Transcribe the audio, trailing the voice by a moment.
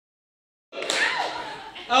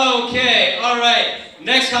Okay, alright.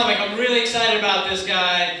 Next comic, I'm really excited about this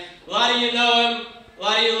guy. A lot of you know him, a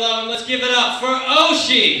lot of you love him. Let's give it up for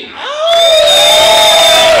Ocsi. I'm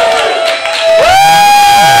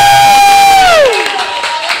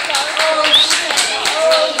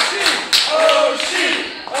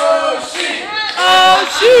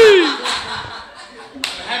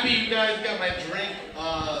happy you guys got my drink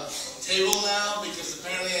table now because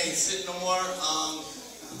apparently I ain't sitting no more.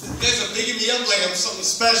 You guys are bigging me up like I'm something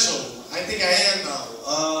special. I think I am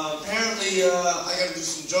now. Apparently I gotta do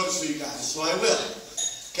some jokes for you guys, so I will.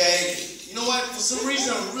 Okay? You know what? For some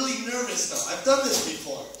reason I'm really nervous though. I've done this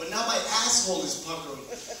before, but now my asshole is puckering.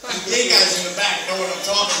 The gay guys in the back know what I'm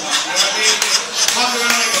talking about. You know what I mean?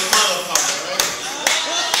 Puckering like a motherfucker, right?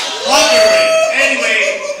 Puckering.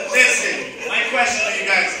 Anyway, listen. My question to you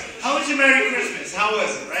guys. How was your Merry Christmas? How was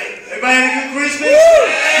it, right? Everybody had a good Christmas?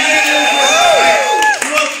 Right?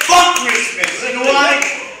 You know, fuck Christmas. You know why?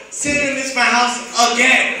 Sitting in my house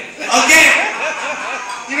again. Again!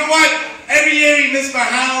 You know what? Every year he missed my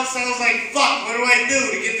house, I was like, fuck, what do I do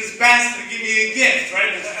to get this bastard to give me a gift,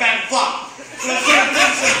 right? This fat fuck. So I started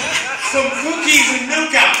putting some cookies and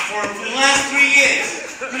milk out for him for the last 3 years.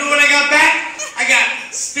 You know what I got back? I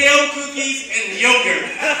got stale cookies and yogurt.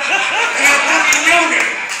 I got fucking yogurt.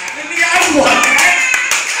 And nigga, I want that.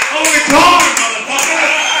 I want a car, motherfucker.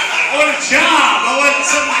 I want a job. I want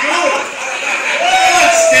something good. I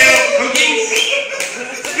want stale cookies.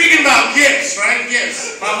 Speaking about gifts, right?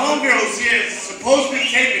 Gifts. My homegirl's here is supposed to be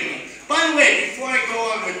taping me. By the way, before I go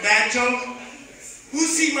on with that joke, who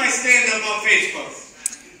see my stand-up on Facebook?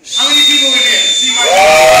 How many people in there see my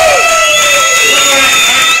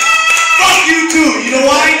Fuck you too. You know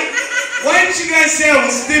why? Why didn't you guys say I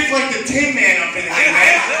was stiff like the Tin Man up in here,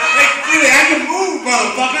 man? Like, really, I can move,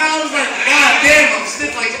 motherfucker. I was like, god damn, I'm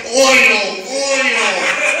stiff like oil.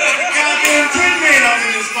 Goddamn Tin Man up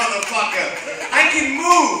in this motherfucker. I can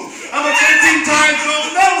move. I'm a 13 times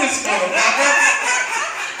old melon, motherfucker.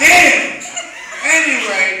 Damn.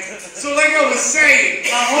 Anyway, so like I was saying,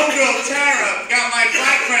 my homegirl Tara got my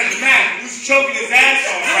black friend Matt, who's choking his ass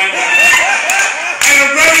off right now. And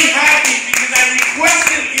I'm very happy because I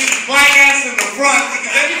requested his black ass in the front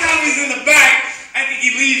because every time he's in the back, I think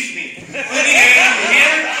he leaves me. But nigga,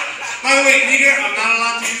 here? By the way, nigger, I'm not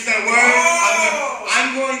allowed to use that word.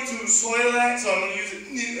 I'm going to soil that, so I'm going to use it.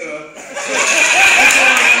 That's all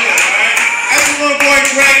I'm going to do, alright? That's a little boy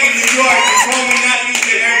Greg in New York who told me not to use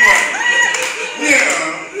it ever. Yeah.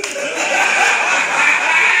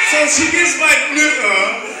 So she gets my You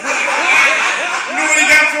know what he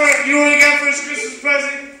got for it? You know what he got for his Christmas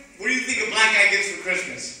present? What do you think a black guy gets for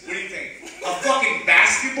Christmas? What do you think? A fucking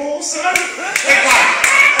basketball, son? Like what?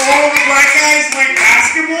 All the black guys like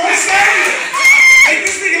basketball, son? Like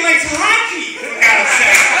this nigga likes hockey, for God's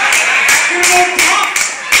sake. Give him a puck.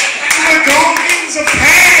 Give him a golf games, a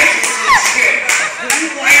pads or some shit. He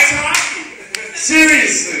likes hockey.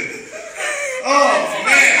 Seriously. Oh,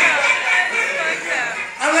 man.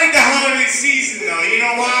 I like the holiday season, though. You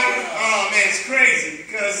know why? Oh, man, it's crazy.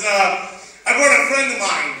 Because I brought a friend of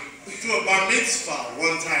mine to a bar mitzvah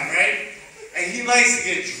one time, right? And he likes to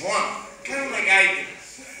get drunk. Kind of like I do.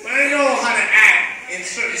 But I know how to act in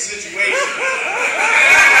certain situations.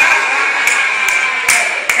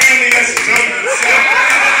 Apparently, that's a joke in itself.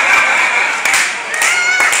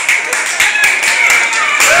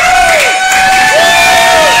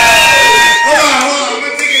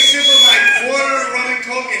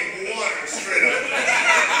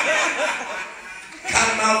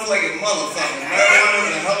 Like a motherfucker.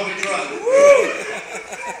 Marijuana is a hell of a drug.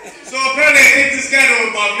 So apparently I take this guy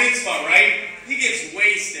to a bar mitzvah, right? He gets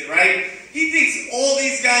wasted, right? He thinks all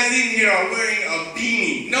these guys in here are wearing a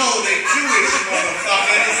beanie. No, they're Jewish,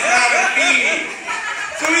 motherfucker. It's not a beanie.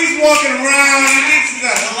 So he's walking around. He thinks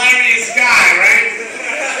he's a hilarious guy, right?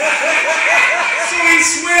 So he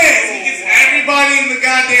swears. He gets everybody in the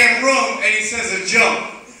goddamn room and he says a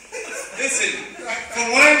joke. Listen,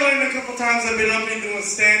 from what I learned a couple times I've been up here doing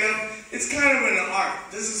stand-up, it's kind of an art.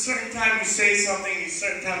 There's a certain time you say something, a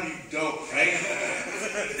certain time you don't, right?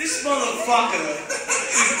 This motherfucker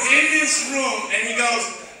is in this room and he goes,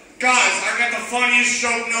 guys, I got the funniest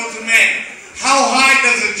joke known to man. How high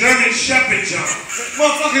does a German Shepherd jump?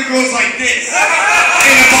 Motherfucker goes like this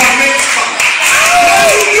in a bar mitzvah. How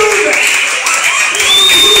do you do that? How do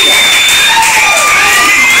you do that?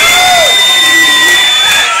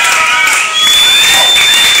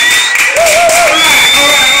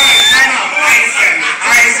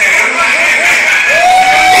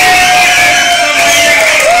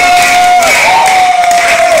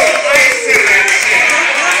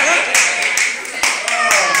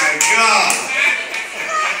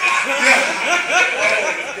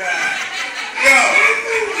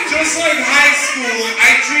 school,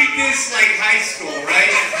 I treat this like high school,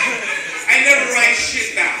 right? I never write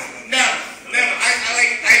shit down. Never.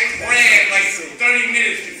 I crammed like 30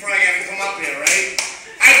 minutes before I got to come up here, right?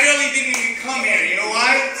 I barely didn't even come here. You know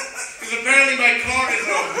why? Because apparently my car is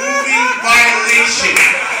a moving violation.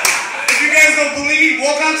 If you guys don't believe me,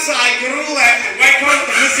 walk outside, go to the left, the white car with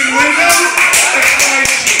the missing windows, that's my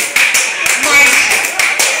shit. My shit.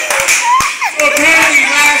 So apparently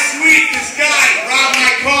last week, this guy robbed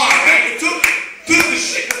my car, right? He took the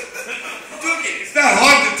shit. Took it. It's not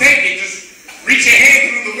hard to take it, just reach your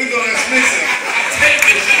hand through the window that's missing. Take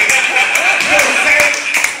this shit. You know what I'm saying?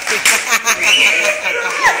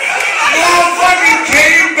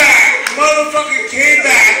 Motherfucker came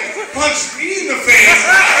back, punched me in the face, and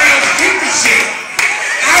I was keep the shit.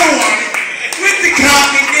 I won it with the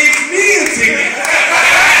cop and gave me a ticket.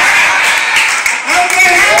 How did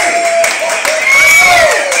that happen?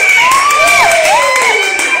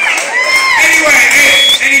 Anyway, hey,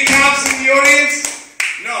 any cops in the audience?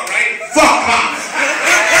 No, right? Fuck cops.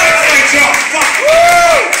 That's my job. Fuck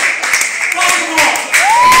them. Fuck them all.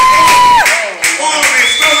 All of them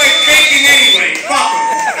smell like bacon anyway. Fuck them.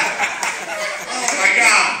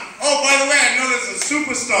 Oh, by the way, I know there's a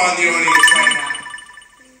superstar in the audience right now.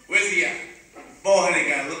 Where's he at? Bald-headed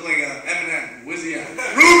guy, look like Eminem. Where's he at?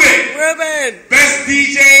 Ruben! Best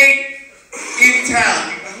DJ in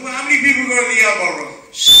town. How many people go to the Elbow Room? I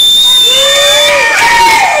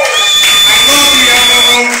love the Elbow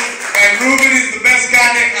Room, and Ruben is the best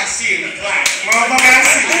guy there. I see you in the class. Motherfucker, I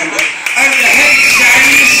see you. I'm the head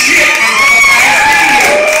shiny as shit, motherfucker. I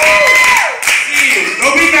see you.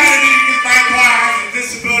 Don't be mad at me because my car has a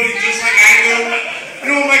disability just like I do. You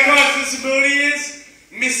know what my car's disability is?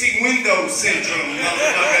 Missing window syndrome,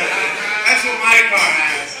 motherfucker. That's what my car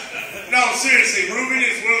has. No, seriously, Ruben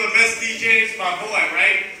is one of the best DJs, my boy,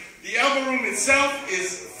 right? The Elbow Room itself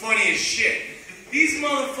is funny as shit. These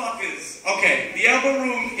motherfuckers, okay, the Elbow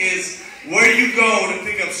Room is where you go to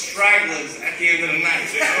pick up stragglers at the end of the night.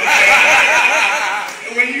 Okay?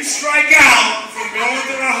 And when you strike out from going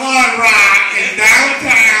to the Hard Rock and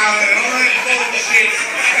downtown and all that bullshit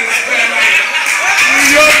and spend like New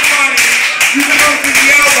York money, you come to the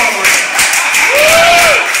Elbow Room.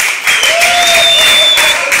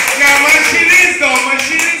 Now my shit is though,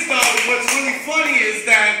 what's really funny is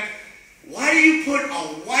that why do you put a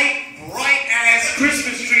white, bright-ass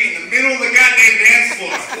Christmas tree in the middle of the goddamn dance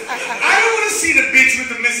floor? I don't want to see the bitch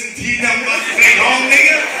with the missing teeth that must stay home,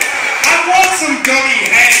 nigga. I want some gummy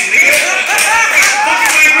head, nigga.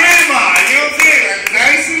 Fucking my grandma, you know what I'm saying? Like,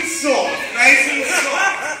 nice and soft.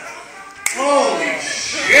 Holy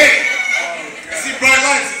shit. I see bright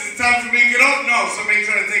lights. Is it time for me to get up? No, somebody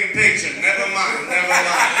trying to take a picture. Never mind.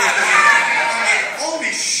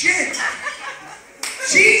 Holy shit.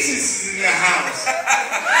 Jesus is in the house.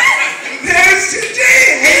 There's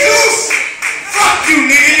today, Jesus. Fuck you,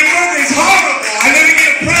 nigga. Your birthday's horrible. I never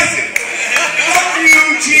get a present. Fuck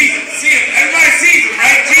you, Jesus. See him. Everybody sees him,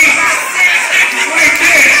 right? Jesus. He's right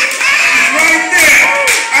there.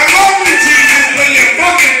 I love you, Jesus, but your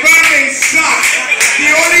fucking birthday sucks. The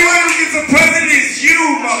only one who gets a present is you,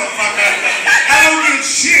 motherfucker. I don't get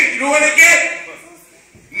shit. You know what I get?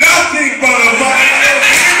 Nothing, motherfucker.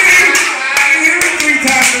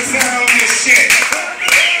 I don't get shit.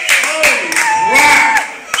 Holy crap.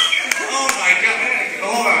 Oh my god.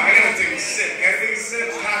 Hold on, I gotta take a sip. Can I take a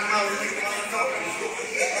sip? Oh.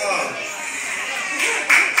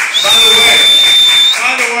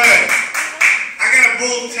 By the way, I got a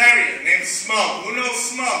bull terrier named Smoke. Who knows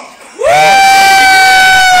Smoke? Woo!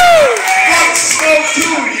 Fuck Smoke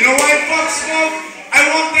too. You know why fuck Smoke? I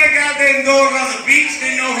walk that goddamn dog on the beach,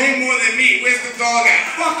 they know him more than me. Where's the dog at?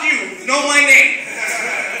 Fuck you. Know my name.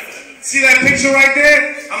 See that picture right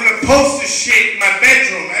there? I'm gonna post this shit in my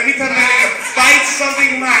bedroom. Every time I bite something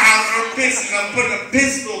in my house or a pistol, I'm putting a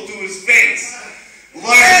pistol to his face. Learn,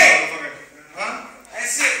 motherfucker. Huh?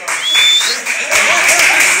 That's it, motherfucker.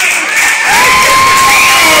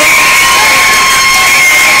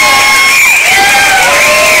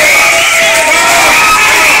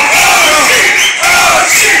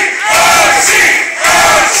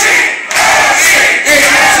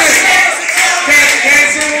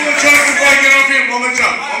 One more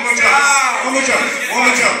jump.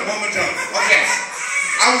 Okay.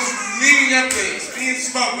 I was leading up to this. Me and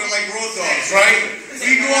Smoke, we're like road dogs, right?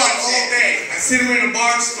 We go out all day. I sit him in a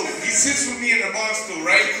bar stool. He sits with me in a bar stool,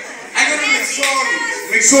 right? I got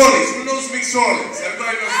McSorley's. McSorley's. Who knows McSorley's?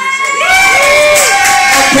 Everybody knows McSorley's.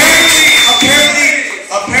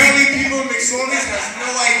 Apparently people in McSorley's has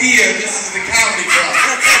no idea this is the comedy club.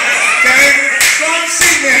 Okay? So I'm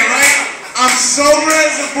sitting there, right? I'm sober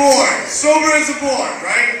as a board,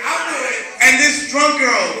 right? I'll do it. And And this drunk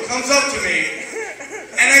girl comes up to me,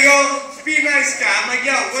 and I go, be a nice guy. I'm like,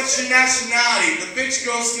 yo, what's your nationality? The bitch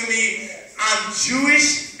goes to me, I'm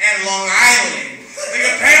Jewish and Long Island. Like,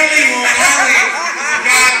 apparently Long Island is a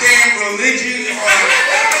goddamn religion or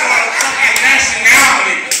a fucking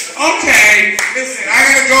nationality. Okay, listen, I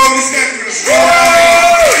gotta go. This guy